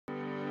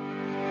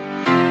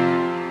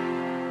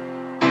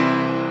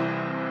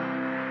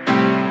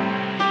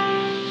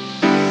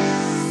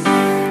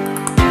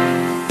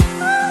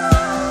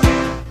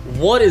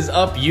What is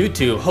up,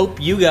 YouTube?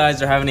 Hope you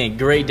guys are having a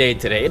great day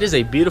today. It is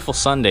a beautiful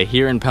Sunday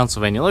here in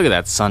Pennsylvania. Look at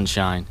that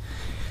sunshine.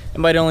 It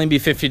might only be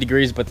 50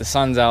 degrees, but the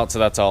sun's out, so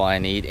that's all I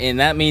need. And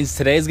that means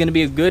today is going to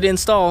be a good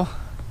install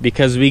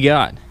because we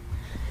got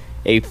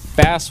a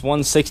fast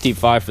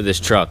 165 for this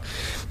truck.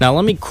 Now,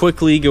 let me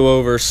quickly go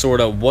over sort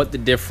of what the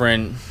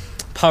different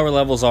power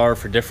levels are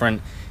for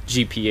different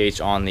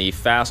GPH on the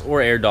fast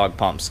or air dog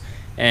pumps.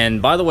 And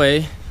by the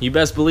way, you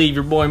best believe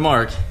your boy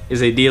Mark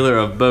is a dealer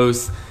of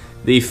both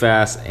the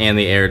fast and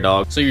the air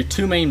dog. So your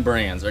two main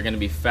brands are going to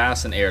be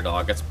fast and air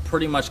dog. That's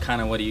pretty much kind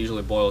of what it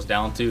usually boils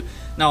down to.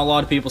 Now, a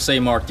lot of people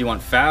say, Mark, do you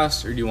want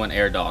fast or do you want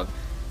air dog?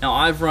 Now,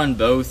 I've run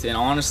both, and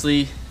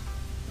honestly,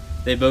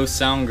 they both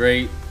sound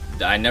great.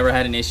 I never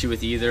had an issue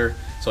with either,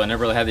 so I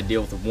never really had to deal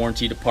with the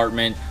warranty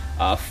department.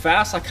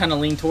 Fast, I kind of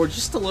lean towards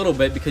just a little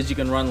bit because you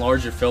can run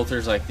larger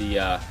filters like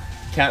the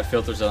cat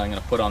filters that I'm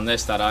going to put on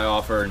this that I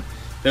offer, and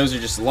those are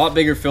just a lot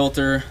bigger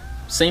filter.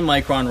 Same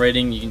micron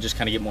rating, you can just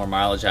kind of get more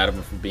mileage out of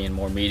them from being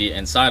more media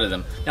inside of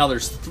them. Now,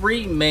 there's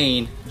three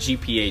main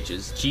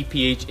GPHs.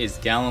 GPH is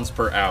gallons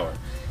per hour.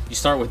 You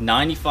start with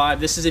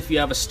 95. This is if you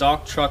have a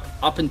stock truck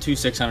up into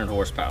 600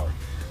 horsepower.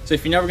 So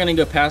if you're never going to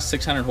go past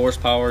 600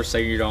 horsepower,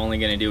 say you're only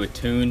going to do a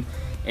tune,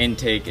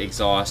 intake,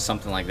 exhaust,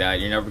 something like that,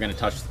 you're never going to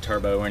touch the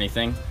turbo or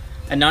anything,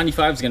 and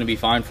 95 is going to be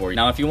fine for you.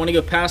 Now, if you want to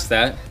go past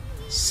that,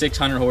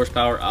 600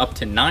 horsepower up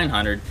to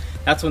 900,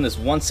 that's when this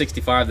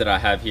 165 that I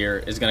have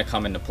here is going to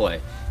come into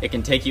play. It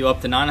can take you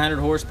up to 900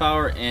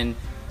 horsepower, and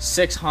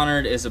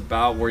 600 is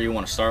about where you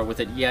want to start with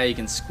it. Yeah, you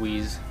can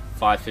squeeze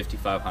 550,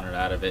 500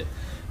 out of it,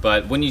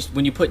 but when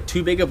you put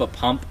too big of a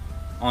pump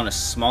on a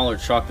smaller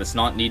truck that's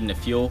not needing the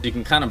fuel, you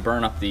can kind of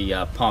burn up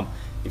the pump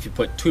if you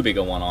put too big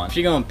of one on. If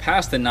you're going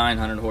past the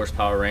 900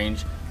 horsepower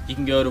range, you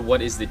can go to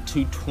what is the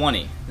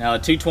 220. Now,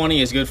 the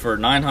 220 is good for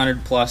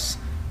 900 plus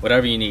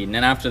whatever you need, and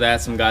then after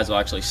that, some guys will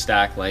actually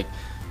stack like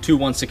two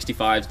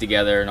 165s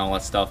together and all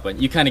that stuff, but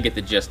you kind of get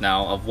the gist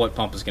now of what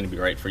pump is going to be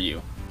right for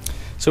you.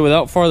 So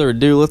without further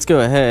ado, let's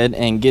go ahead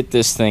and get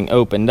this thing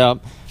opened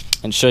up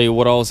and show you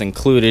what all is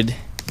included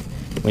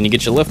when you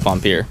get your lift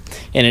pump here.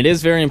 And it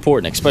is very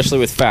important, especially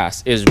with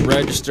fast, is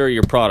register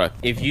your product.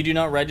 If you do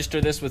not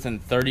register this within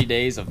 30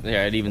 days of,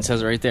 yeah, it even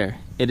says it right there,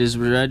 it is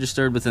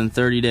registered within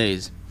 30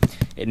 days.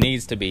 It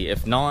needs to be.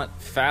 If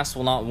not, fast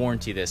will not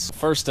warranty this.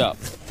 First up,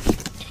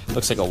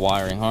 looks like a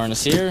wiring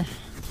harness here.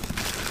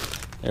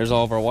 There's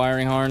all of our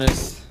wiring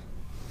harness.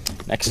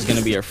 Next is going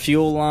to be our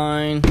fuel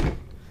line,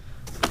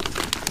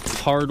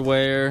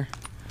 hardware,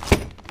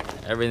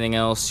 everything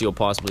else you'll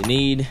possibly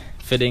need,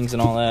 fittings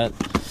and all that.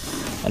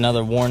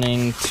 Another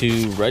warning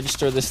to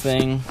register this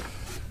thing,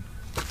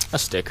 a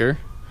sticker,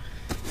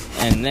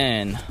 and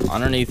then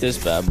underneath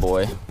this bad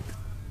boy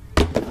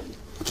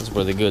is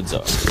where the goods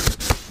are.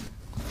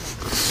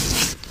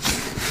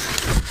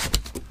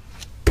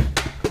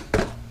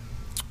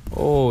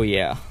 Oh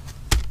yeah.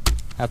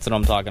 That's what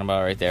I'm talking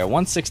about right there,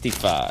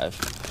 165.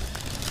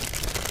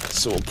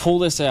 So we'll pull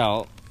this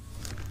out,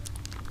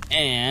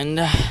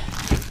 and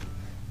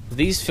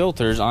these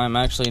filters I'm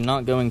actually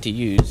not going to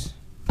use.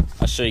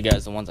 I'll show you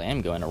guys the ones I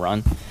am going to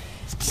run.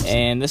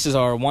 And this is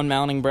our one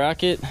mounting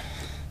bracket.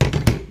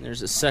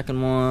 There's a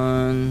second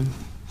one,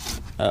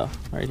 oh,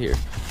 right here.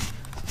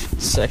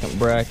 Second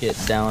bracket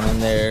down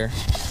in there.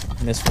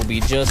 And this will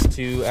be just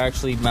to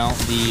actually mount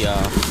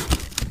the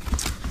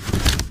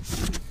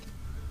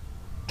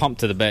pump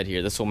to the bed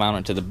here. This will mount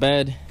it to the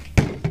bed,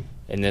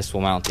 and this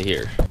will mount to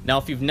here. Now,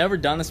 if you've never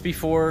done this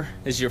before,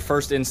 this is your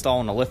first install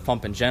on a lift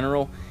pump in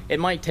general, it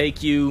might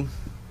take you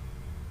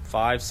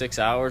 5-6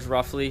 hours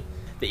roughly.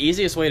 The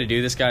easiest way to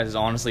do this, guys, is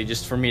honestly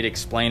just for me to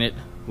explain it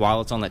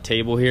while it's on the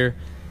table here,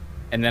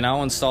 and then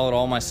I'll install it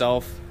all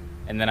myself,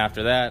 and then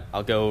after that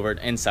I'll go over it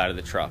inside of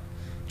the truck.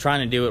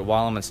 Trying to do it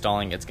while I'm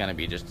installing, it's going to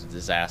be just a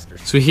disaster.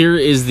 So here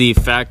is the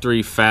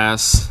factory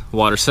fast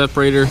water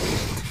separator.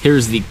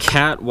 Here's the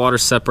cat water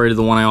separator,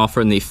 the one I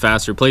offer in the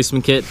fast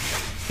replacement kit.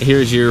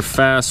 Here's your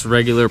fast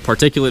regular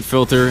particulate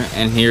filter,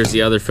 and here's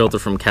the other filter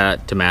from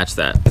cat to match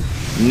that.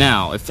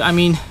 Now,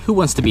 who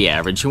wants to be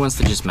average? Who wants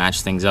to just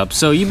match things up?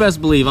 So you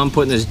best believe I'm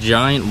putting this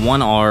giant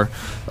 1R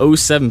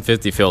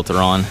 0750 filter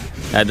on.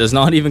 That does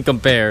not even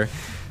compare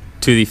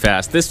to the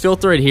fast. This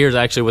filter right here is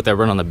actually what they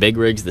run on the big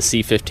rigs, the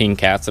C15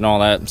 cats and all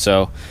that,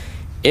 so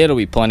it'll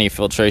be plenty of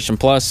filtration.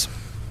 Plus,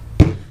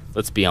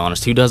 let's be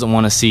honest, who doesn't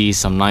want to see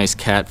some nice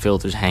cat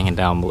filters hanging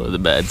down below the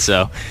bed?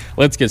 So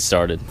let's get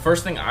started.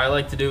 First thing I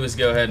like to do is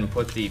go ahead and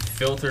put the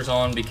filters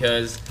on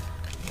because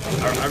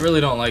I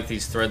really don't like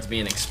these threads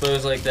being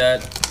exposed like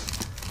that.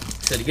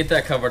 So to get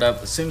that covered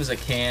up as soon as I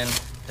can,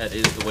 that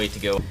is the way to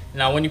go.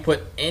 Now, when you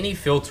put any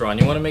filter on,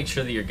 you want to make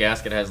sure that your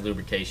gasket has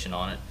lubrication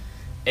on it.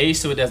 A,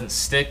 so it doesn't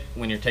stick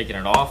when you're taking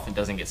it off, it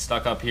doesn't get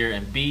stuck up here,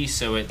 and B,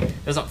 so it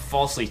doesn't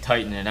falsely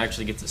tighten, it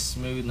actually gets a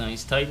smooth,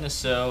 nice tightness.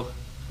 So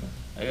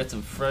I got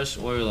some fresh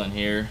oil in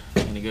here.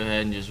 I'm gonna go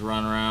ahead and just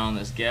run around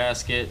this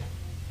gasket,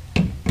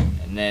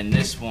 and then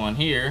this one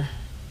here,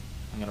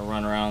 I'm gonna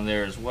run around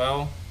there as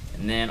well.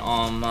 And then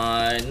on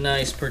my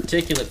nice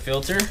particulate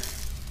filter,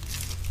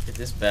 get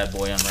this bad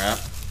boy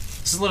unwrapped.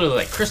 This is literally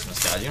like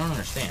Christmas, guys. You don't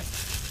understand.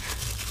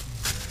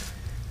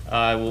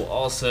 I will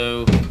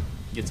also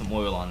get some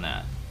oil on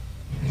that.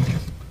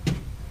 Just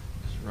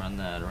run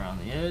that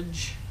around the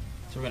edge.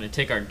 So we're going to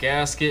take our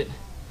gasket,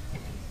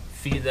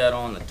 feed that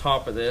on the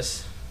top of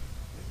this.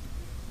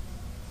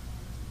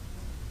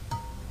 Then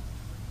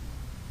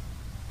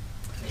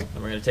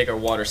we're going to take our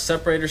water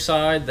separator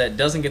side that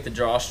doesn't get the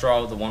draw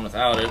straw, the one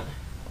without it,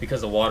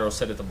 because the water will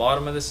sit at the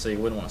bottom of this, so you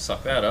wouldn't want to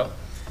suck that up.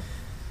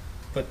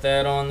 Put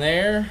that on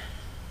there.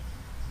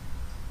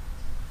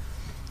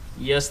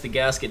 Yes, the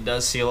gasket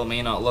does seal. It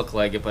may not look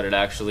like it, but it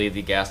actually,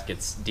 the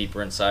gasket's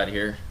deeper inside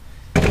here.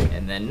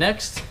 And then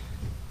next,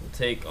 we'll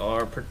take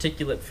our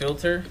particulate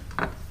filter,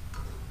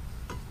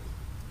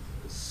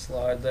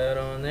 slide that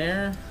on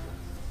there,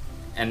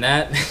 and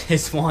that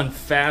is one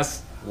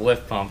fast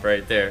lift pump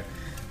right there.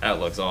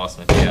 That looks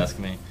awesome if you ask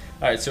me.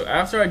 Alright, so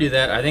after I do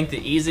that, I think the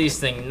easiest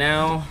thing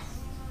now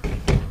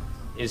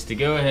is to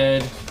go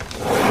ahead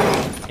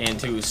and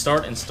to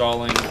start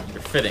installing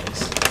your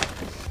fittings.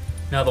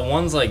 Now the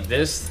ones like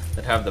this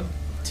that have the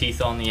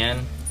teeth on the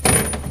end,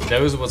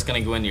 those are what's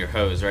going to go into your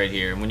hose right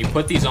here. And when you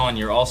put these on,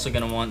 you're also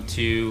going to want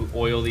to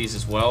oil these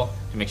as well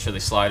to make sure they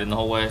slide in the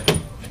whole way.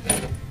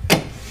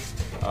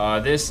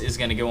 This is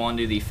going to go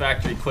onto the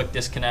factory quick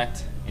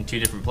disconnect in 2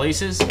 different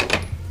places.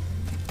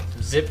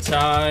 Zip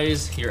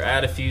ties, your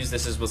add a fuse.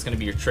 This is what's going to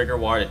be your trigger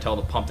wire to tell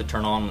the pump to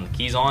turn on when the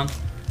key's on.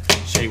 I'll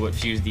show you what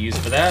fuse to use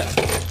for that.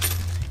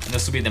 And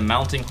this will be the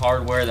mounting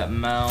hardware that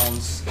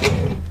mounts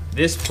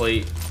this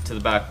plate to the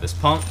back of this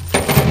pump.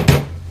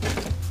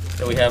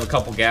 Then we have a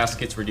couple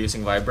gaskets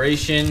reducing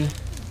vibration.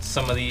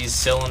 Some of these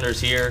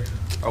cylinders here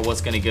are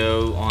what's going to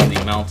go on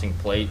the mounting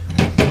plate.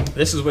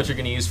 This is what you're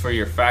going to use for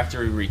your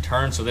factory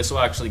return. So this will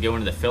actually go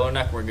into the filler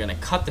neck. We're going to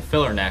cut the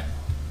filler neck,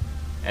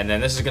 and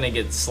then this is going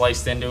to get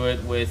sliced into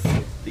it with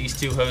these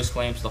 2 hose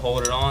clamps to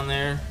hold it on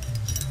there,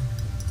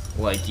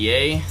 like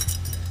yay.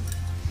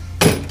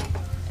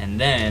 And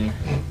then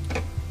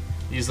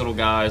these little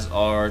guys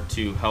are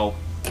to help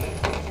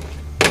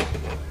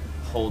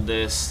hold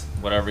this,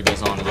 whatever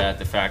goes onto that,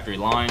 the factory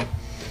line.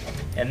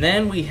 And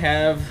then we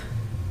have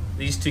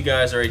these 2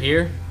 guys right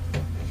here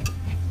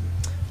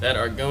that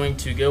are going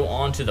to go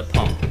onto the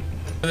pump.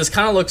 This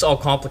kind of looks all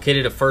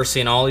complicated at first,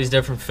 seeing all these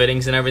different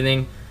fittings and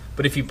everything,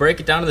 but if you break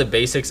it down to the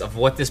basics of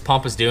what this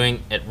pump is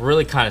doing, it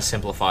really kind of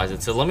simplifies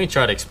it. So let me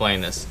try to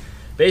explain this.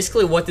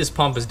 Basically what this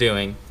pump is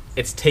doing,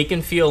 it's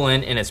taking fuel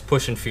in and it's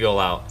pushing fuel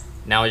out.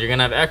 Now you're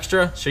gonna have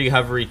extra, so you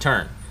have a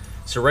return.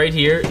 So right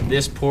here,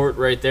 this port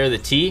right there, the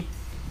T,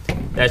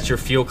 that's your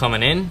fuel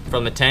coming in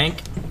from the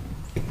tank.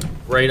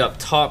 Right up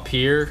top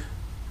here,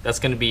 that's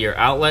gonna be your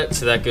outlet,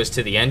 so that goes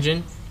to the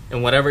engine.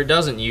 And whatever it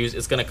doesn't use,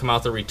 it's gonna come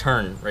out the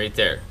return right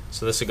there.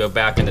 So this will go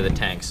back into the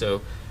tank.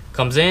 So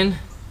comes in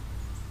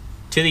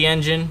to the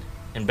engine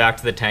and back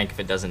to the tank if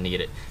it doesn't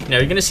need it. Now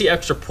you're gonna see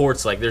extra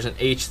ports, like there's an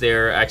H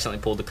there, I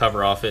accidentally pulled the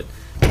cover off it.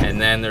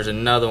 And then there's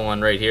another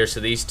one right here. So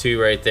these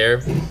 2 right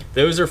there,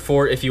 those are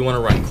for if you want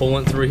to run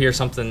coolant through here,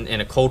 something in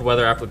a cold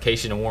weather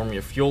application to warm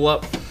your fuel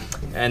up.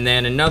 And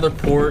then another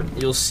port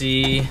you'll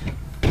see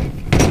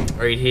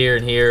right here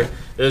and here,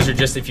 those are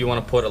just if you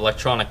want to put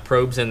electronic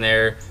probes in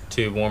there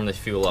to warm the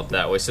fuel up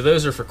that way. So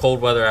those are for cold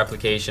weather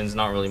applications,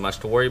 not really much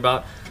to worry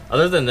about.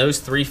 Other than those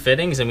 3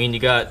 fittings, I mean, you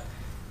got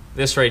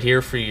this right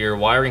here for your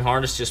wiring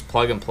harness, just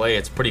plug and play.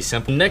 It's pretty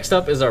simple. Next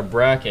up is our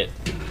bracket.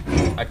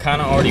 I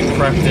kind of already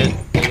prepped it.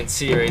 You can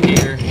see right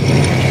here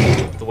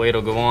the way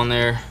it'll go on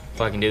there.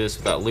 If I can do this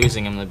without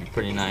losing them, that'd be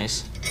pretty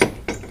nice.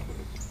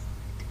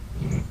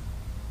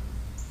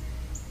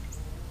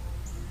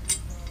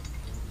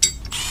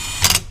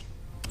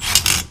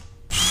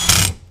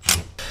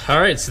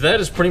 Alright, so that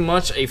is pretty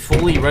much a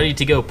fully ready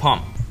to go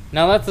pump.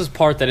 Now that's the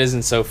part that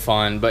isn't so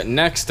fun, but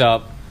next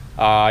up,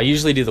 I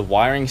usually do the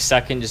wiring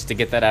second just to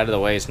get that out of the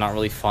way. It's not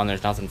really fun.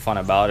 There's nothing fun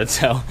about it.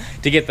 So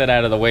to get that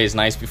out of the way is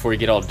nice before you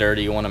get all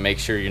dirty. You want to make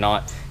sure you're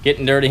not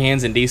getting dirty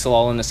hands and diesel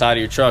all in the side of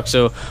your truck.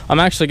 So I'm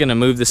actually going to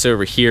move this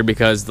over here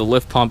because the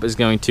lift pump is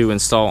going to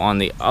install on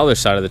the other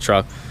side of the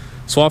truck.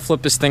 So I'll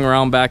flip this thing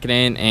around, back it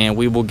in, and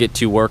we will get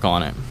to work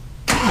on it.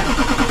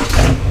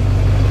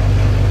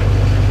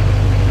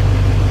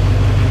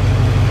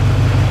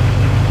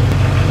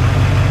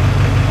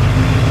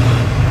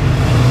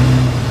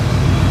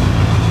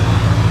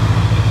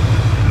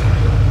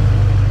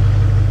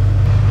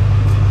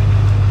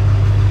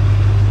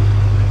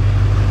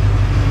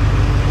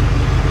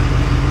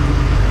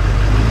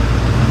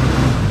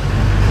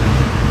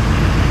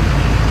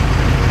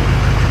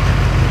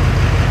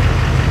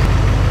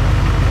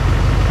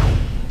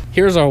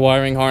 Here's our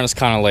wiring harness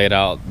kind of laid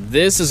out.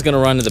 This is going to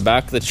run to the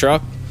back of the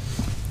truck.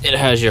 It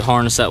has your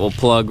harness that will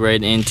plug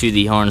right into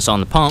the harness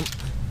on the pump.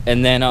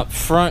 And then up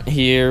front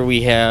here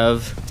we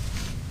have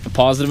a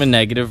positive and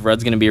negative.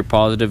 Red's going to be your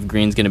positive,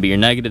 green's going to be your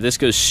negative. This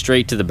goes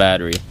straight to the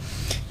battery.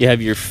 You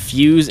have your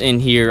fuse in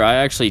here. I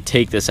actually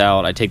take this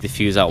out. I take the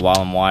fuse out while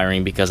I'm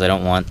wiring because I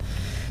don't want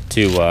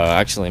to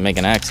actually make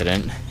an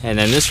accident. And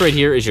then this right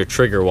here is your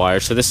trigger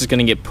wire. So this is going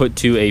to get put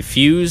to a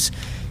fuse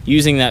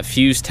using that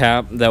fuse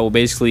tap that will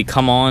basically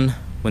come on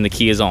when the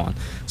key is on.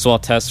 So I'll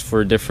test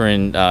for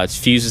different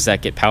fuses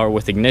that get power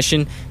with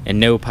ignition and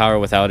no power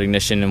without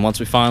ignition, and once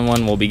we find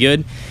one, we'll be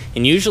good.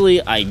 And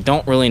usually I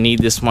don't really need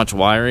this much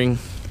wire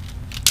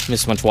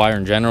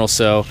in general,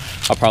 so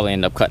I'll probably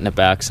end up cutting it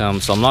back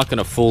some. So I'm not going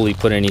to fully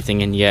put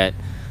anything in yet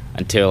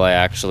until I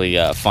actually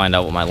find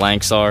out what my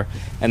lengths are.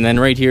 And then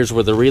right here is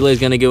where the relay is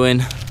going to go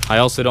in. I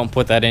also don't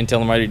put that in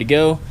until I'm ready to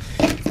go,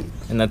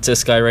 and that's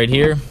this guy right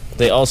here.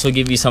 They also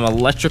give you some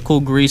electrical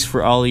grease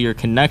for all of your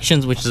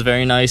connections, which is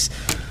very nice,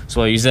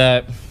 so I use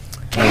that.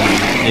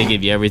 And they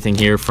give you everything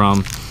here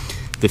from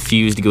the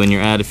fuse to go in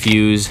your add a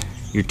fuse,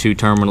 your 2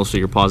 terminals for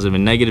your positive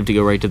and negative to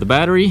go right to the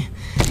battery,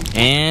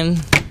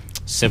 and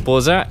simple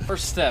as that.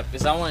 First step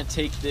is I want to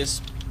take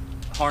this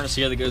harness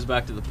here that goes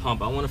back to the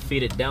pump. I want to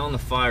feed it down the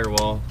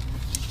firewall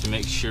to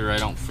make sure I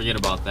don't forget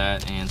about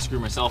that and screw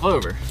myself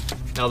over.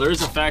 Now there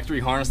is a factory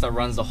harness that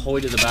runs the whole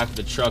way to the back of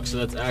the truck, so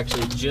that's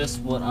actually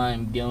just what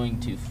I'm going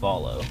to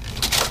follow.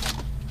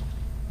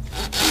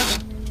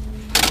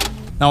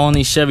 Now on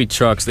these Chevy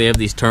trucks, they have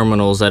these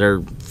terminals that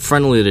are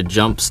friendly to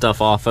jump stuff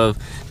off of,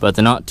 but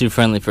they're not too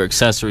friendly for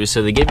accessories,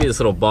 so they give you this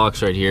little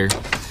box right here.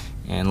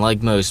 And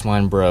like most,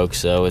 mine broke,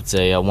 so it's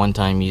a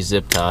one-time use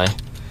zip tie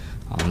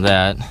on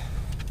that.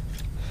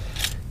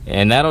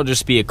 And that'll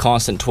just be a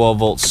constant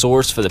 12-volt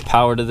source for the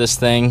power to this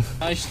thing.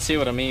 I should see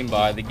what I mean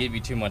by they give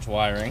you too much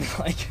wiring.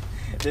 Like,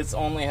 this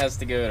only has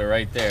to go to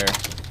right there.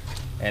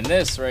 And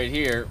this right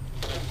here,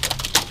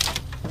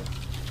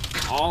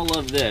 all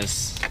of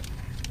this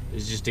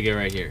is just to go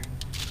right here.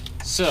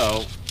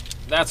 So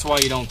that's why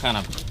you don't kind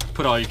of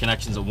put all your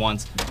connections at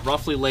once.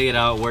 Roughly lay it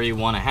out where you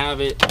want to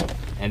have it,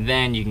 and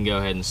then you can go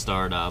ahead and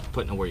start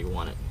putting it where you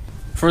want it.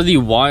 For the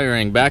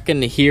wiring, back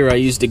into here, I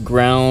used a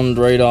ground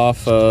right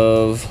off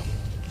of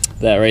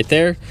that right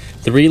there.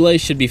 The relay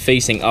should be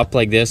facing up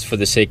like this for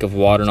the sake of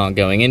water not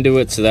going into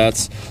it, so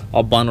that's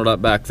all bundled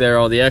up back there,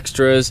 all the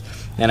extras.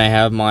 And I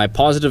have my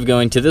positive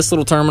going to this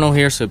little terminal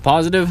here, so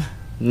positive,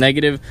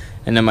 negative,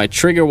 and then my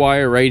trigger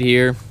wire right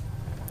here.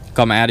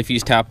 Got my add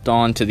fuse tapped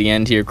on to the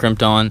end here,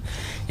 crimped on,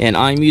 and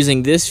I'm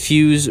using this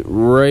fuse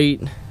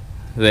right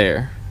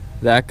there,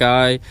 that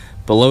guy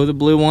below the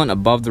blue one,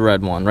 above the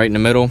red one, right in the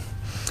middle.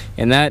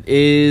 And that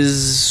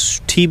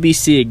is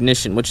TBC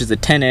ignition, which is a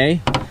 10A.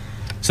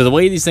 So the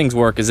way these things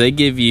work is they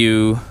give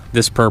you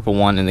this purple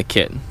one in the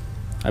kit.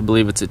 I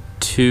believe it's a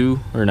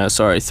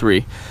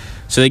 3.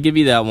 So they give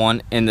you that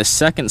one. In the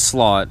second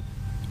slot,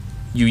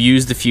 you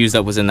use the fuse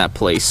that was in that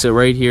place. So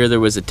right here,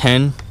 there was a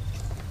 10.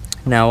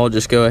 Now I'll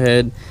just go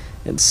ahead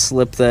and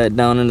slip that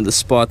down into the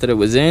spot that it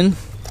was in.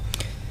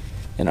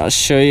 And I'll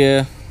show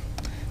you.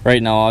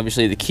 Right now,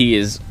 obviously, the key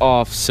is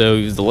off,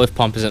 so the lift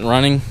pump isn't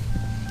running.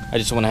 I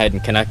just went ahead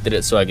and connected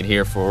it so I could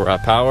hear for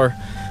power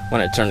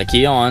when I turn the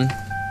key on.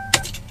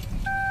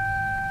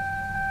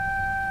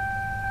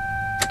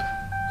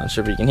 Not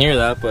sure if you can hear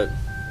that, but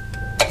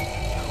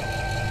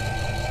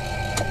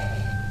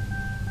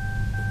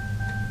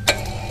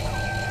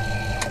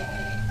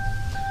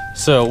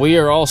so we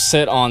are all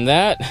set on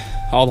that.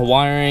 All the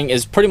wiring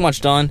is pretty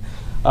much done.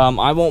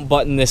 I won't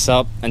button this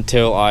up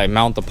until I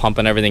mount the pump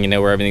and everything and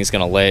know where everything's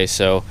gonna lay.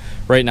 So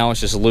right now it's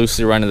just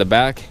loosely running the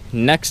back.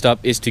 Next up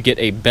is to get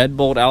a bed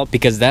bolt out,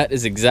 because that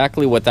is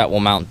exactly what that will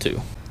mount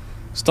to.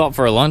 Stopped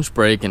for a lunch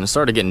break and it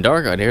started getting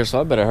dark out here,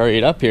 so I better hurry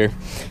it up here.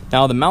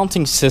 Now the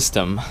mounting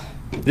system.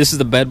 This is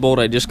the bed bolt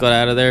I just got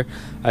out of there.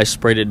 I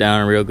sprayed it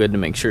down real good to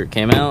make sure it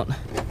came out.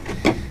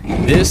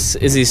 This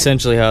is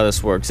essentially how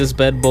this works. This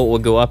bed bolt will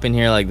go up in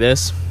here like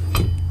this.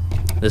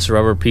 This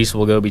rubber piece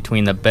will go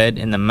between the bed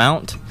and the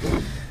mount,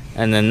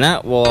 and then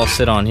that will all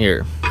sit on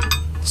here.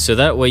 So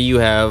that way you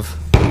have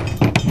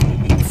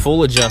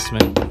full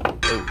adjustment.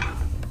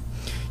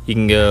 You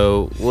can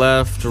go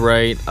left,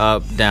 right,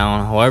 up,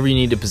 down, however you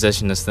need to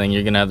position this thing.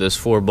 You're gonna have those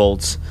 4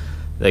 bolts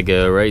that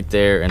go right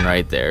there and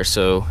right there.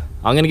 So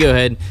I'm gonna go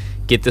ahead,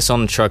 get this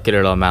on the truck, get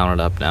it all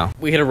mounted up now.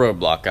 We hit a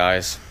roadblock,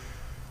 guys.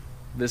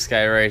 This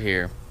guy right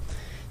here.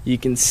 You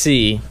can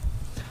see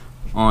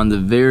on the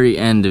very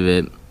end of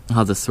it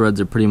how the threads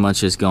are pretty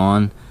much just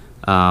gone.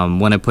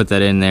 When I put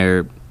that in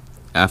there,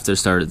 after it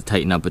started to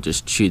tighten up, it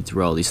just chewed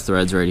through all these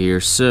threads right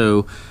here.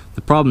 So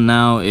the problem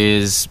now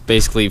is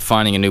basically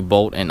finding a new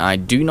bolt, and I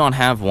do not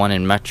have one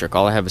in metric.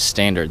 All I have is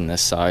standard in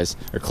this size,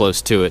 or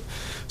close to it.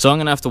 So I'm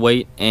gonna have to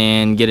wait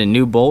and get a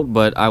new bolt,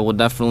 but I will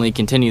definitely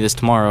continue this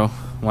tomorrow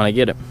when I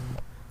get it.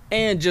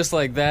 And just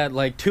like that,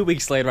 like 2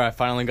 weeks later, I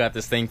finally got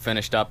this thing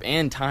finished up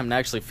and time to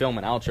actually film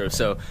an outro.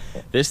 So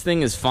this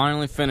thing is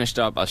finally finished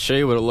up. I'll show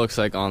you what it looks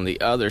like on the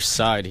other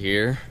side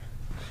here.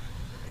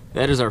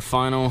 That is our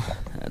final,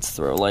 let's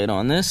throw a light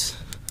on this.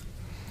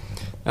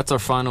 That's our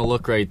final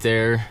look right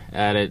there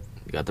at it.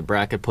 Got the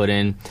bracket put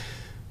in.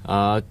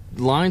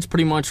 Lines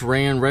pretty much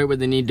ran right where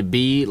they need to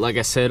be. Like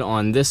I said,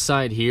 on this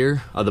side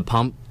here of the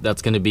pump,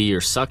 that's gonna be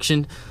your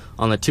suction.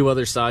 On the 2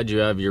 other sides, you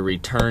have your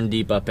return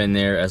deep up in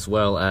there, as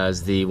well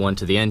as the one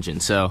to the engine.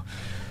 So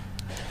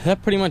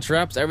that pretty much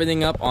wraps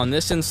everything up on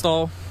this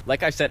install.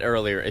 Like I said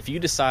earlier, if you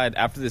decide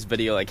after this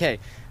video, like, hey,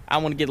 I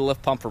want to get a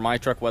lift pump for my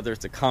truck, whether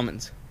it's a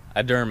Cummins,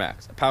 a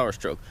Duramax, a Power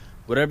Stroke,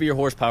 whatever your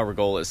horsepower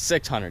goal is,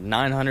 600,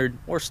 900,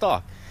 or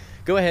stock.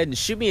 Go ahead and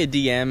shoot me a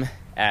DM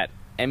at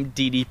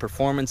MDD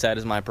Performance. That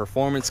is my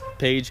performance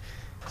page,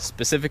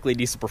 specifically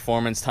diesel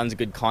performance. Tons of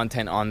good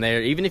content on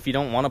there. Even if you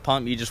don't want to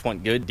pump, you just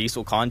want good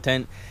diesel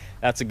content,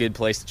 that's a good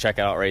place to check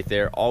out right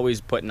there.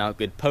 Always putting out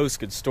good posts,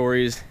 good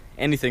stories,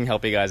 anything to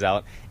help you guys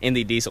out in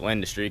the diesel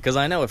industry, because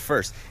I know at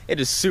first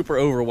it is super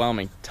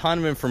overwhelming. Ton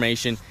of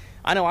information.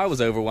 I know I was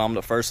overwhelmed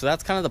at first, so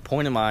that's kind of the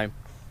point of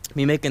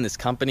me making this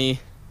company,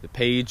 the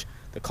page,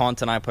 the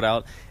content I put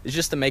out, is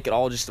just to make it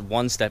all just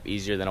one step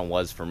easier than it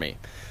was for me.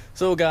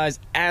 So guys,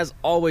 as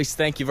always,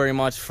 thank you very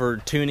much for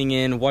tuning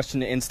in, watching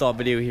the install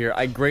video here.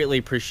 I greatly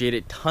appreciate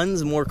it.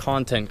 Tons more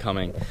content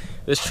coming.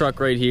 This truck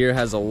right here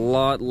has a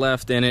lot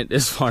left in it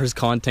as far as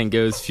content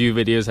goes. Few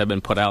videos have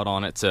been put out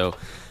on it, so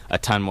a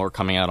ton more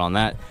coming out on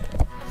that.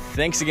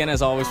 Thanks again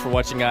as always for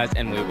watching, guys,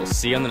 and we will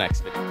see you on the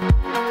next video.